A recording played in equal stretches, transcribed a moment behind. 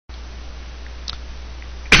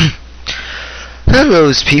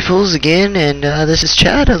Hello, peoples again, and this is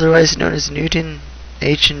Chad, otherwise known as Newton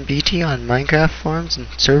H&BT on Minecraft forums and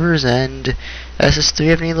servers, and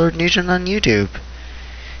SS3 of Lord Newton on YouTube,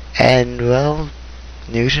 and well,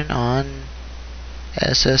 Newton on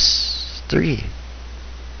SS3.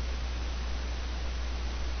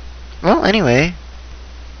 Well, anyway,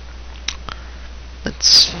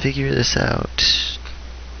 let's figure this out.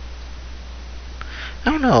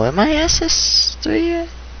 I don't know, am I SS3 yet?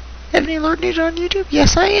 Ebony Lord Newton on YouTube?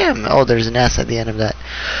 Yes, I am. Oh, there's an S at the end of that.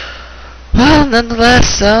 Well,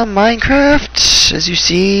 nonetheless, Minecraft, as you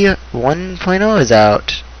see, 1.0 is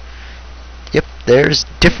out. Yep, there's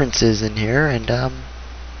differences in here, and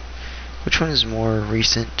which one is more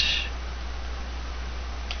recent?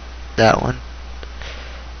 That one.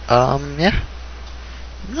 Yeah.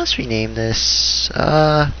 Let's rename this.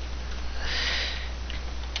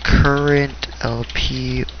 Current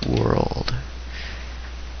LP World.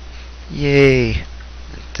 Yay.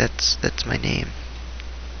 That's my name.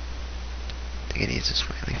 I think it needs a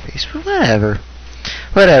smiley face, but whatever.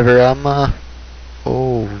 Whatever,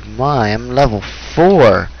 oh my, I'm level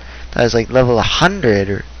 4. That was like level 100,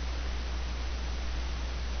 or...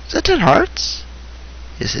 Is that 10 hearts?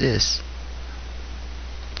 Yes, it is.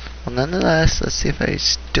 Well, nonetheless, let's see if I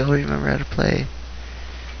still remember how to play.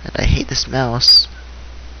 And I hate this mouse.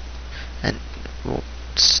 And, well,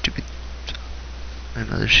 stupid... My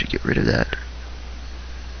mother should get rid of that.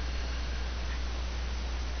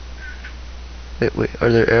 Wait, are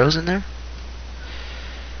there arrows in there?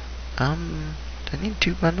 Do I need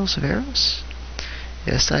 2 bundles of arrows?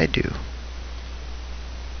 Yes, I do.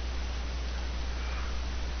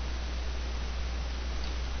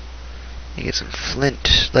 I get some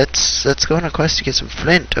flint. Let's go on a quest to get some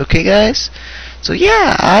flint, okay, guys? So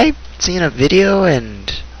yeah, I seen a video and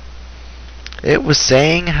it was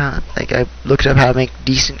saying how, like, I looked up how to make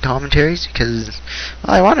decent commentaries because,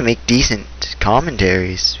 well, I want to make decent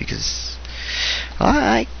commentaries because, well,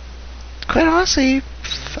 I quite honestly,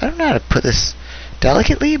 I don't know how to put this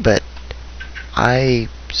delicately, but I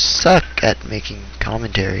suck at making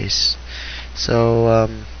commentaries. So,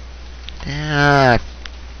 yeah,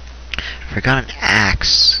 I forgot an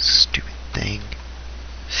axe, stupid thing.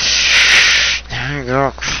 I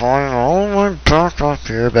gotta climb all my back up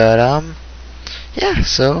here, but, yeah,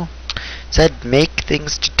 so it said make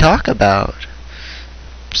things to talk about.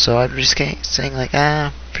 So I'm just saying like,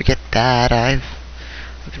 forget that. I've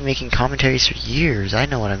been making commentaries for years. I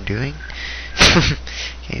know what I'm doing. Can't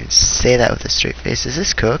even say that with a straight face. Is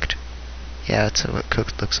this cooked? Yeah, that's what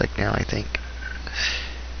cooked looks like now, I think.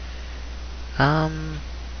 I'm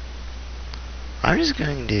just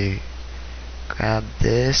going to grab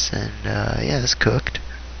this and yeah, it's cooked.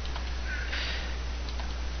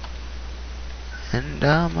 And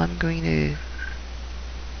I'm going to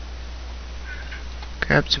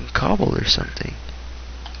grab some cobble or something.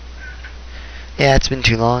 Yeah, it's been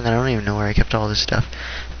too long. I don't even know where I kept all this stuff.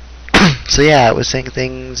 So yeah, it was saying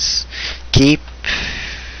things. Keep,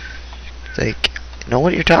 like, know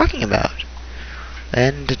what you're talking about,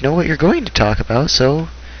 and know what you're going to talk about. So,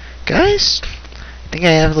 guys, I think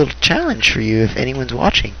I have a little challenge for you. If anyone's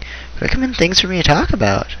watching, recommend things for me to talk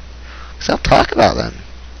about, because I'll talk about them.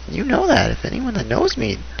 You know that. If anyone that knows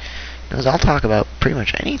me knows, I'll talk about pretty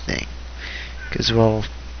much anything. Because, well,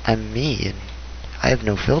 I'm me, and I have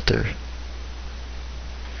no filter.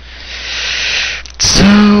 So,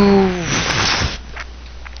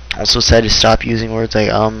 also said to stop using words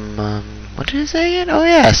like, what did it say again? Oh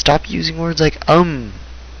yeah, stop using words like, I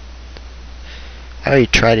already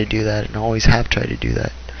try to do that, and always have tried to do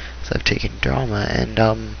that. So I've taken drama, and,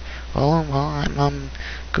 well, I'm,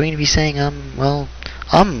 going to be saying, well,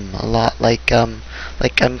 a lot, like I'm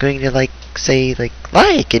going to, like, say, like,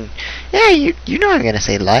 and, yeah, you know I'm gonna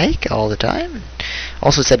say like all the time.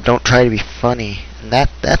 Also said don't try to be funny, and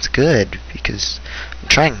that's good, because I'm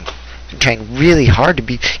trying really hard to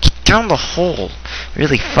be, keep down the hole,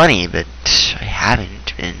 really funny, but I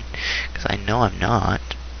haven't been, because I know I'm not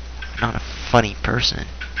a funny person,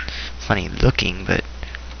 funny looking, but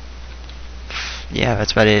yeah,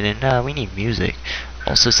 that's about it. And we need music.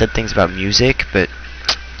 Also said things about music, but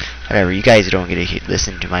whatever, you guys don't get to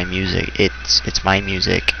listen to my music. It's my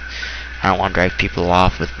music. I don't want to drive people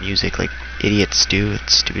off with music like idiots do.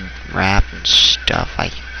 It's stupid rap and stuff. I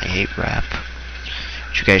hate rap.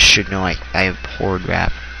 But you guys should know I abhorred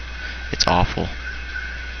rap. It's awful.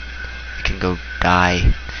 I can go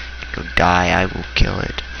die. I will kill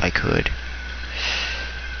it if I could.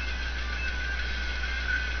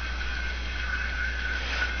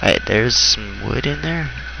 Alright, there's some wood in there.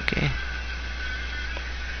 Okay.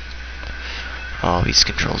 Oh, these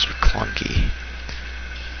controls were clunky.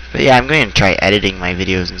 But yeah, I'm going to try editing my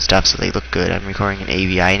videos and stuff so they look good. I'm recording in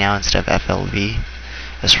AVI now instead of FLV.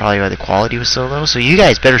 That's probably why the quality was so low. So you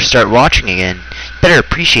guys better start watching again. Better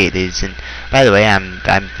appreciate these. And by the way, I'm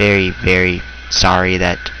very, very sorry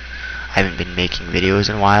that I haven't been making videos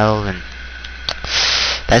in a while, and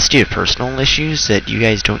that's due to personal issues that you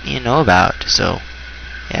guys don't need to know about. So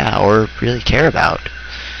yeah, or really care about.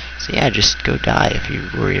 So yeah, just go die if you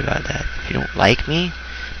worry about that. If you don't like me,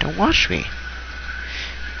 don't watch me.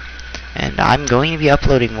 And I'm going to be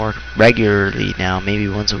uploading more regularly now, maybe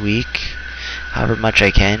once a week, however much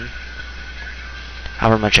I can,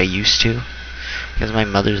 however much I used to, because my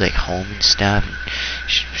mother's like home and stuff, and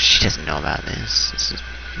she doesn't know about this. This is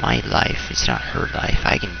my life, it's not her life.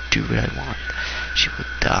 I can do what I want. She will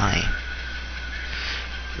die.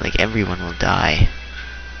 Like everyone will die.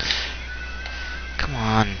 Come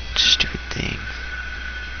on, stupid thing.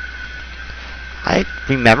 I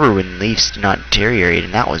remember when leaves did not deteriorate,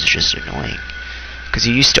 and that was just annoying. Because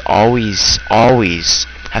you used to always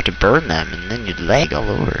have to burn them, and then you'd lag all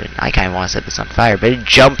over, and I kind of want to set this on fire, but it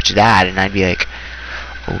jumped that, and I'd be like,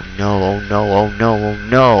 oh no, oh no, oh no, oh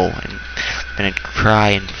no, and then I'd cry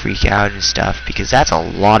and freak out and stuff, because that's a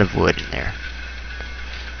lot of wood in there.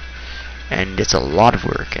 And it's a lot of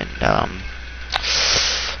work, and,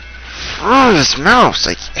 oh, this mouse,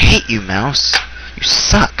 I hate you, mouse. You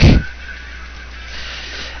suck.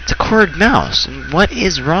 It's a cord mouse, and what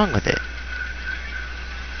is wrong with it?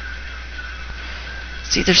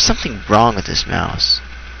 See, there's something wrong with this mouse.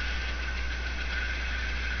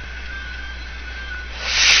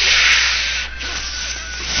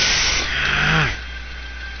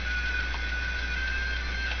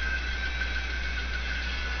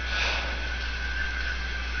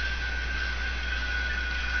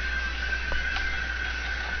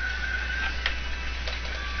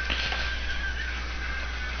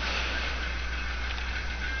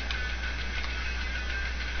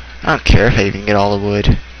 I don't care if I even get all the wood.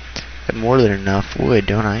 I have more than enough wood,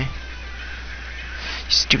 don't I? You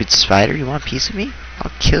stupid spider, you want a piece of me?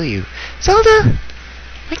 I'll kill you. Zelda!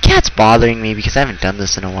 My cat's bothering me because I haven't done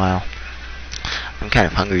this in a while. I'm kind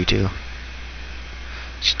of hungry too.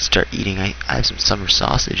 Should start eating. I have some summer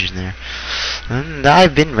sausage in there. And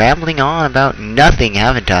I've been rambling on about nothing,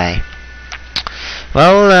 haven't I?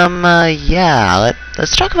 Well, yeah,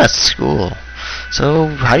 let's talk about school. So,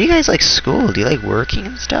 how do you guys like school? Do you like working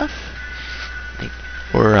and stuff? Like,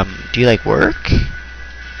 or, do you like work?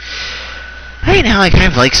 Right now, I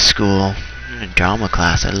kind of like school. I'm in a drama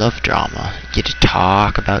class. I love drama. You get to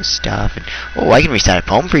talk about stuff. And, oh, I can recite a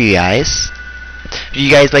poem for you guys. Do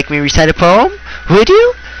you guys like me to recite a poem? Would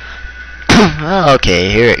you? Okay,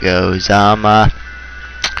 here it goes.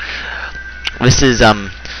 This is,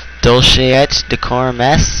 Dulce et decorum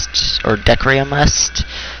est, or decorum est.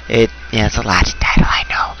 Yeah, it's a Latin title, I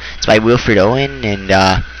know. It's by Wilfred Owen,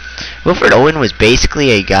 and Wilfred Owen was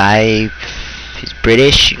basically a guy. He's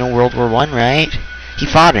British, you know, World War I, right? He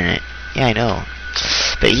fought in it. Yeah, I know.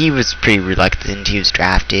 But he was pretty reluctant. He was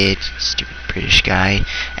drafted, stupid British guy,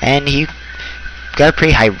 and he got a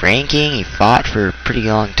pretty high ranking. He fought for a pretty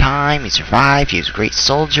long time. He survived. He was a great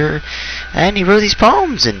soldier, and he wrote these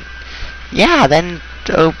poems. And yeah, then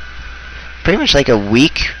pretty much like a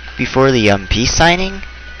week before the peace signing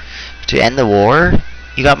to end the war,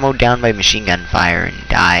 he got mowed down by machine gun fire and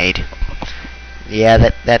died. Yeah,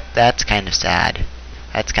 that's kind of sad.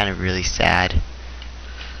 That's kind of really sad.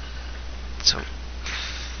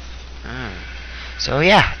 So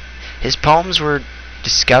yeah, his poems were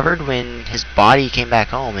discovered when his body came back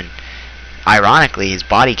home, and ironically, his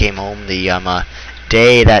body came home the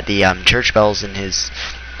day that the church bells in his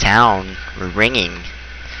town were ringing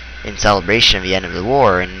in celebration of the end of the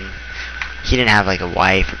war, and he didn't have like a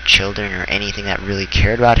wife or children or anything that really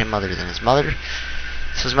cared about him other than his mother.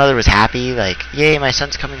 So his mother was happy, like, yay, my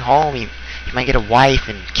son's coming home, he might get a wife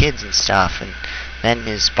and kids and stuff. And then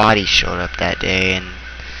his body showed up that day, and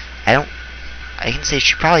I can say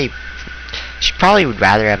she probably would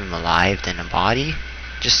rather have him alive than a body,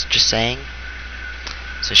 just saying,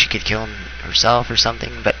 so she could kill him herself or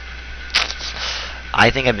something. But I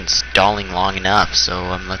think I've been stalling long enough,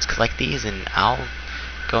 so let's collect these and I'll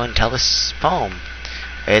go and tell this poem.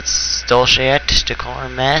 It's Dulce et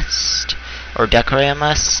decorum est, or decorum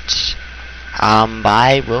est,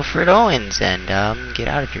 by Wilfred Owens. And get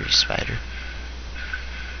out of here, you spider.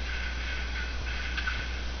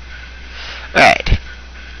 Alright.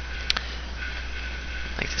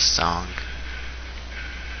 I like this song.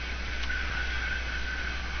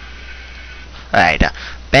 Alright,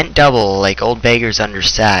 bent double like old beggars under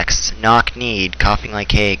sacks, knock-kneed, coughing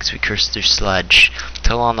like hags, we curse through sludge,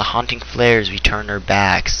 till on the haunting flares we turn our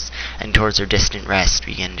backs, and towards their distant rest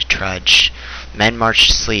began to trudge. Men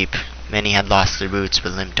marched to sleep. Many had lost their boots,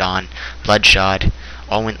 but limped on, bloodshot.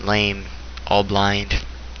 All went lame, all blind,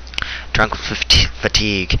 drunk with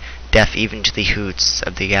fatigue, deaf even to the hoots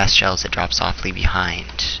of the gas shells that dropped softly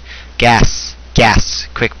behind. Gas! Gas!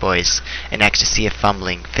 Quick, boys! An ecstasy of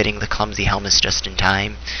fumbling, fitting the clumsy helmets just in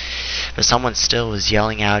time. But someone still was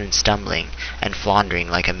yelling out and stumbling, and floundering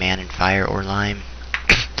like a man in fire or lime.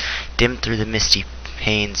 Dim through the misty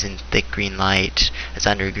panes in thick green light, as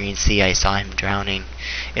under a green sea I saw him drowning.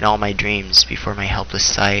 In all my dreams, before my helpless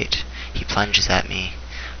sight, he plunges at me,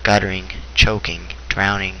 guttering, choking,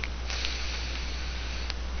 drowning.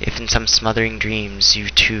 If in some smothering dreams you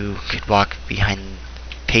too could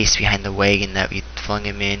pace behind the wagon that we flung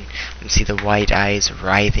him in, and see the white eyes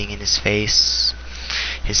writhing in his face,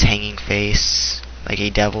 his hanging face, like a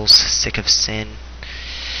devil's sick of sin,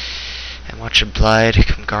 and watch the blood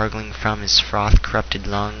come gargling from his froth-corrupted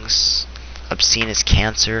lungs, obscene as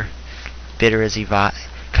cancer, bitter as he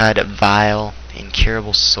cut vile,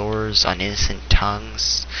 incurable sores on innocent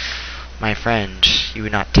tongues. My friend, you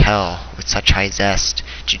would not tell, with such high zest,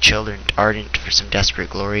 to children ardent for some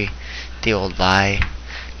desperate glory, the old lie,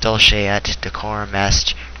 dulce et decorum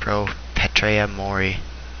est pro petrea mori.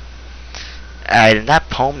 And that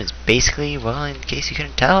poem is basically, well, in case you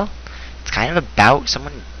couldn't tell, it's kind of about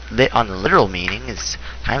someone, on the literal meaning, is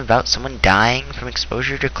kind of about someone dying from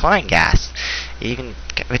exposure to chlorine gas.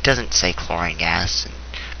 It doesn't say chlorine gas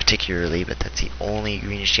particularly, but that's the only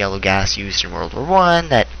greenish yellow gas used in World War I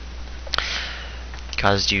that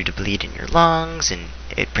caused you to bleed in your lungs, and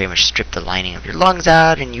it pretty much stripped the lining of your lungs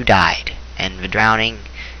out, and you died. And the drowning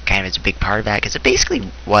kind of is a big part of that, because it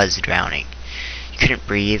basically was drowning. You couldn't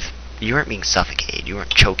breathe. You weren't being suffocated. You weren't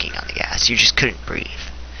choking on the gas. You just couldn't breathe.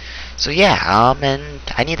 So yeah, and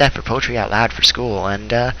I need that for poetry out loud for school,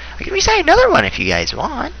 and I can recite another one if you guys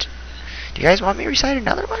want. Do you guys want me to recite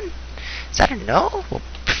another one? Is that a no? Well,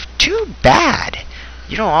 too bad.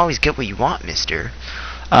 You don't always get what you want, mister.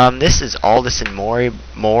 This is All This and More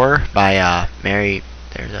by Mary.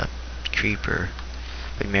 There's a creeper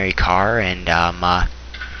with Mary Carr, and oh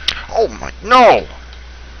my, no!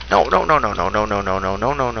 No, no, no, no, no, no, no, no, no,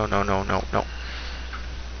 no, no, no, no, no, no, no.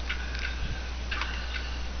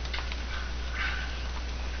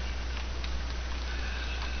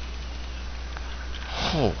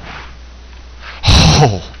 Oh.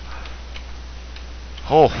 Oh.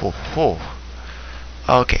 Oh, oh, oh.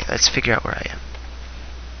 Okay, let's figure out where I am.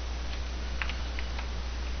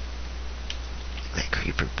 That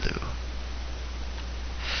creeper blue.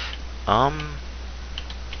 I'm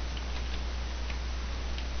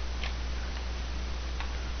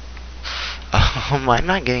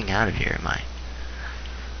not getting out of here, am I?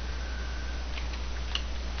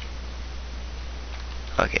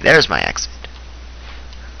 Okay, there's my exit.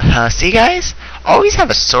 See, guys? Always have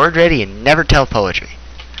a sword ready and never tell poetry.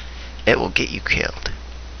 It will get you killed.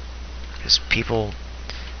 Because people...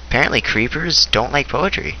 Apparently creepers don't like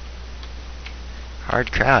poetry.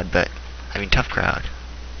 Hard crowd, but... I mean, tough crowd.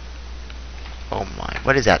 Oh my,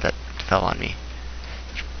 what is that fell on me?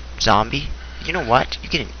 Zombie? You know what? You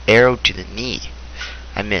get an arrow to the knee.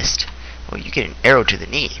 I missed. Well, you get an arrow to the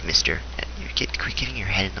knee, mister. Quit getting your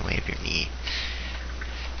head in the way of your knee.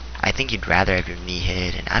 I think you'd rather have your knee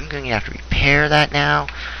hit, and I'm going to have to repair that now.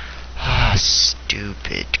 Ah,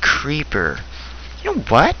 stupid creeper. You know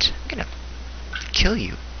what? I'm going to kill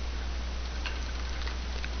you.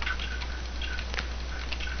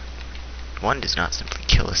 One does not simply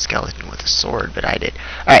kill a skeleton with a sword, but I did.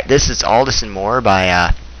 Alright, this is All This and More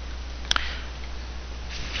by,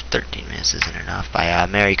 13 minutes isn't enough, by,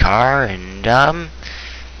 Mary Carr, and,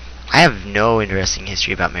 I have no interesting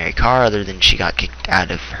history about Mary Carr other than she got kicked out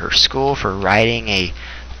of her school for writing a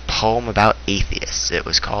poem about atheists. It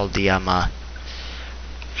was called the,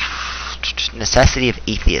 Necessity of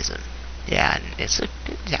Atheism. Yeah, and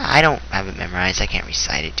I don't have it memorized. I can't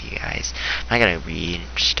recite it to you guys. I'm not gonna read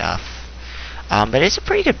stuff. But it's a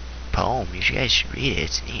pretty good poem. You guys should read it.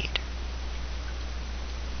 It's neat.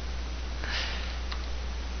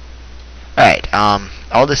 Alright,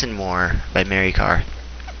 All This and More by Mary Carr.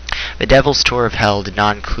 The devil's tour of hell did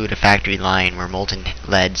not include a factory line where molten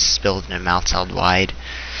lead spilled in a mouth held wide.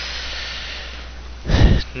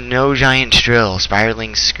 No giant drill,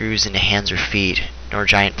 spiraling screws into hands or feet, nor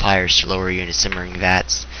giant pliers to lower you into simmering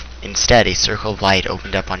vats. Instead, a circle of light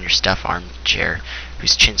opened up on your stuffed armchair,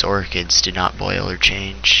 whose chintz orchids did not boil or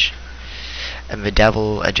change. And the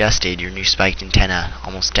devil adjusted your new spiked antenna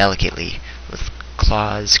almost delicately, with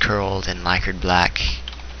claws curled and lacquered black.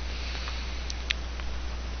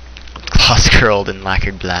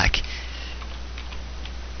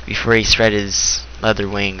 Before he spread his leather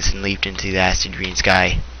wings and leaped into the acid green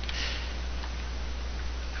sky.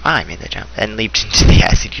 Ah, I made that jump. And leaped into the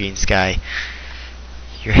acid green sky.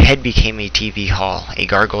 Your head became a TV hall, a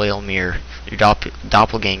gargoyle mirror. Your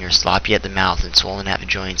doppelganger, sloppy at the mouth and swollen at the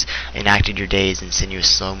joints, enacted your days in sinuous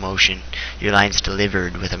slow motion, your lines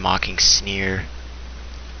delivered with a mocking sneer.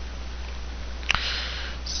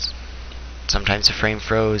 Sometimes the frame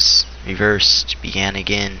froze, reversed, began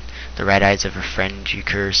again. The red eyes of her friend you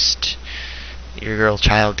cursed. Your girl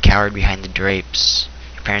child cowered behind the drapes.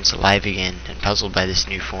 Your parents alive again, and puzzled by this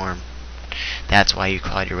new form. That's why you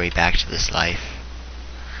clawed your way back to this life.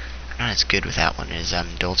 I'm not as good with that one as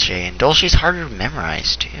Dolce, and Dolce's harder to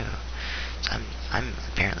memorize too. So I'm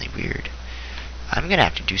apparently weird. I'm gonna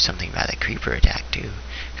have to do something about that creeper attack too,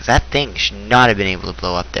 because that thing should not have been able to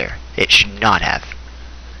blow up there. It should not have.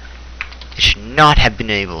 It should not have been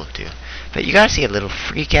able to. But you gotta see a little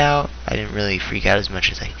freak out. I didn't really freak out as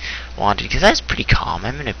much as I wanted, because I was pretty calm.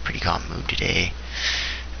 I'm in a pretty calm mood today.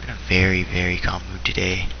 I'm in a very, very calm mood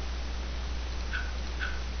today.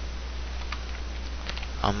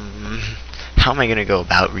 How am I gonna go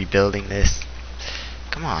about rebuilding this?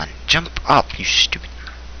 Come on, jump up, you stupid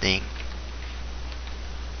thing.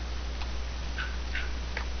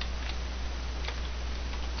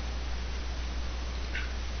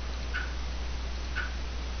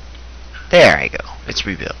 There I go. It's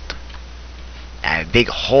rebuilt. I have a big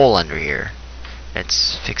hole under here.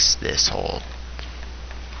 Let's fix this hole.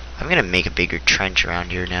 I'm gonna make a bigger trench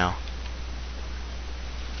around here now.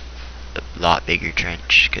 A lot bigger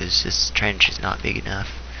trench, because this trench is not big enough.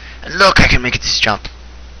 And look, I can make this jump.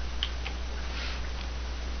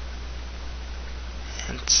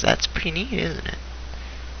 And that's pretty neat, isn't it?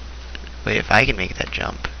 Wait, if I can make that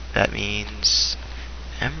jump, that means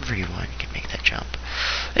everyone can make that jump.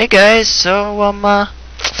 Hey guys, so I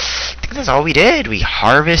think that's all we did. We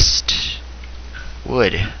harvest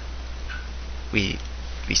wood. We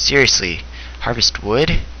seriously harvest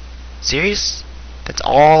wood? Serious? That's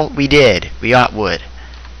all we did. We got wood.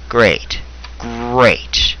 Great.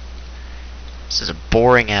 Great. This is a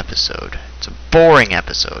boring episode. It's a boring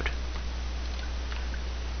episode.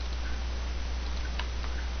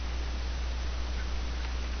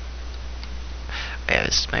 Yeah,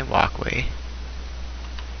 this is my walkway.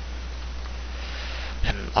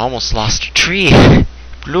 And almost lost a tree.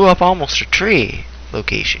 Blew up almost a tree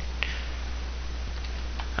location.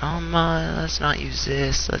 Let's not use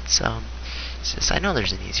this. Let's I know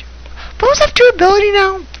there's an easier. Bows have durability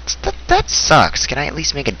now? That sucks. Can I at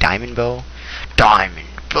least make a diamond bow? Diamond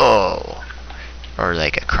bow! Or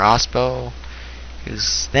like a crossbow?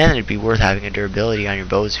 Because then it'd be worth having a durability on your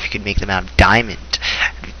bows if you could make them out of diamond.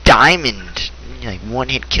 Diamond! Like one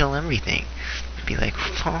hit kill everything. You'd be like,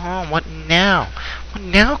 oh, what now? What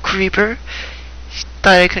now, creeper? You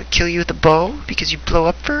thought I couldn't kill you with a bow because you blow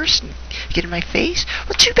up first and get in my face?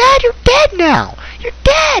 Well, too bad, you're dead now! You're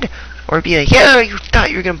dead! Or be like, yeah, you thought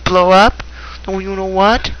you were gonna blow up? Oh, you know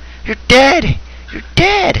what? You're dead! You're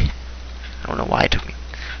dead! I don't know why it took me.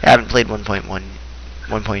 I haven't played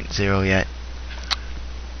 1.0 yet.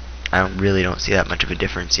 I really don't see that much of a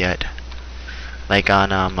difference yet. Like on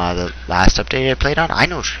the last update I played on, I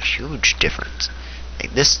noticed a huge difference.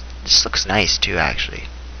 Like this looks nice too, actually.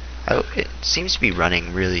 It seems to be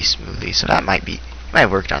running really smoothly, so that might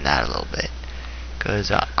have worked on that a little bit.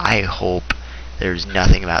 Because I hope there's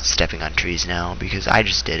nothing about stepping on trees now, because I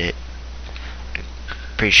just did it. I'm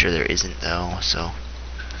pretty sure there isn't though, so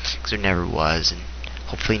because there never was, and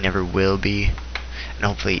hopefully never will be, and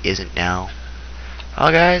hopefully isn't now.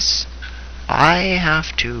 Well, guys, I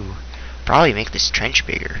have to probably make this trench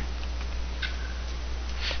bigger.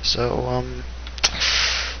 So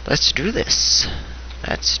let's do this.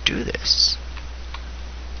 Let's do this.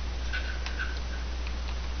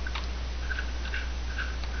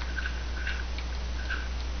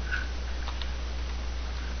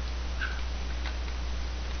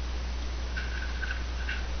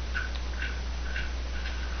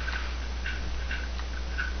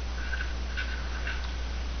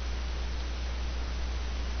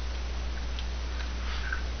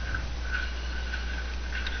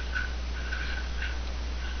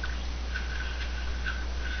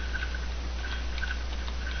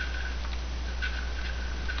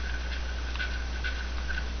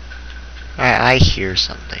 I hear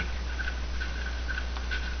something.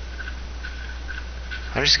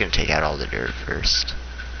 I'm just gonna take out all the dirt first.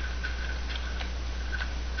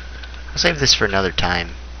 I'll save this for another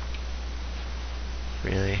time.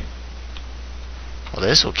 Really? Well,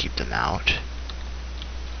 this will keep them out.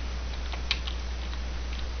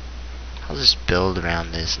 I'll just build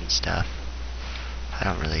around this and stuff. I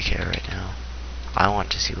don't really care right now. I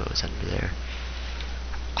want to see what was under there.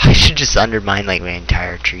 just undermined like my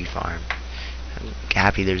entire tree farm. I'm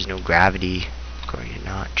happy there's no gravity, according to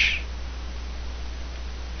Notch.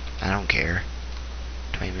 I don't care.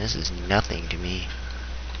 20 minutes is nothing to me.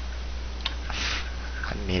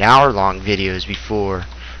 I've made hour-long videos before.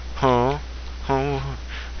 Huh? Oh,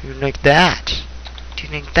 you like that? Do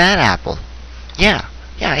you like that apple? Yeah,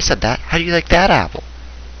 I said that. How do you like that apple?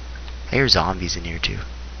 I hear zombies in here too.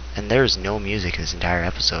 And there's no music this entire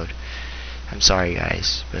episode. I'm sorry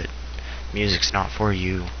guys, but music's not for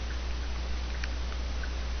you.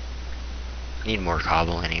 Need more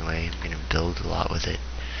cobble anyway. I'm gonna build a lot with it.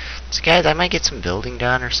 So guys, I might get some building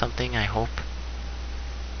done or something, I hope.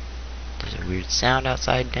 There's a weird sound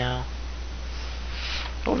outside now.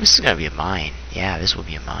 Oh, this is gonna be a mine. Yeah, this will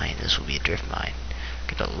be a mine. This will be a drift mine.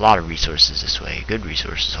 Get a lot of resources this way. Good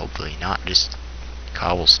resources, hopefully. Not just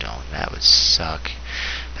cobblestone. That would suck.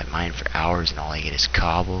 I mine for hours and all I get is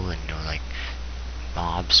cobble and like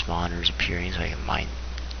mob spawners appearing so I can mine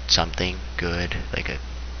something good, like a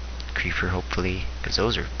creeper hopefully, because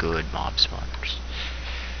those are good mob spawners.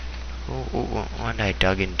 Oh, and I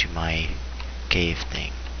dug into my cave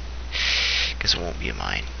thing. Guess it won't be a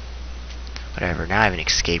mine. Whatever, now I have an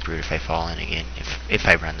escape route if I fall in again, if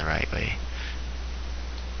I run the right way.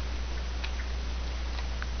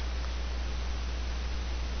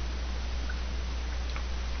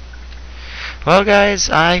 Well guys,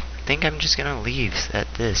 I think I'm just gonna leave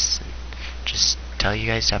at this and just tell you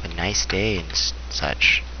guys to have a nice day and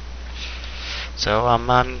such. So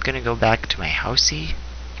I'm gonna go back to my housey.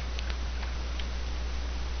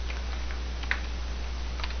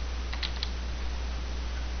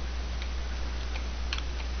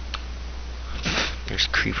 There's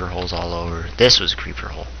creeper holes all over. This was a creeper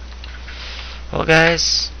hole. Well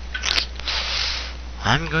guys,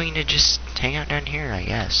 I'm going to just hang out down here, I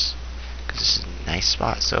guess, because this is a nice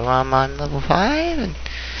spot. So I'm on level 5 and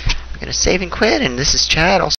I'm gonna save and quit, and this is Chad.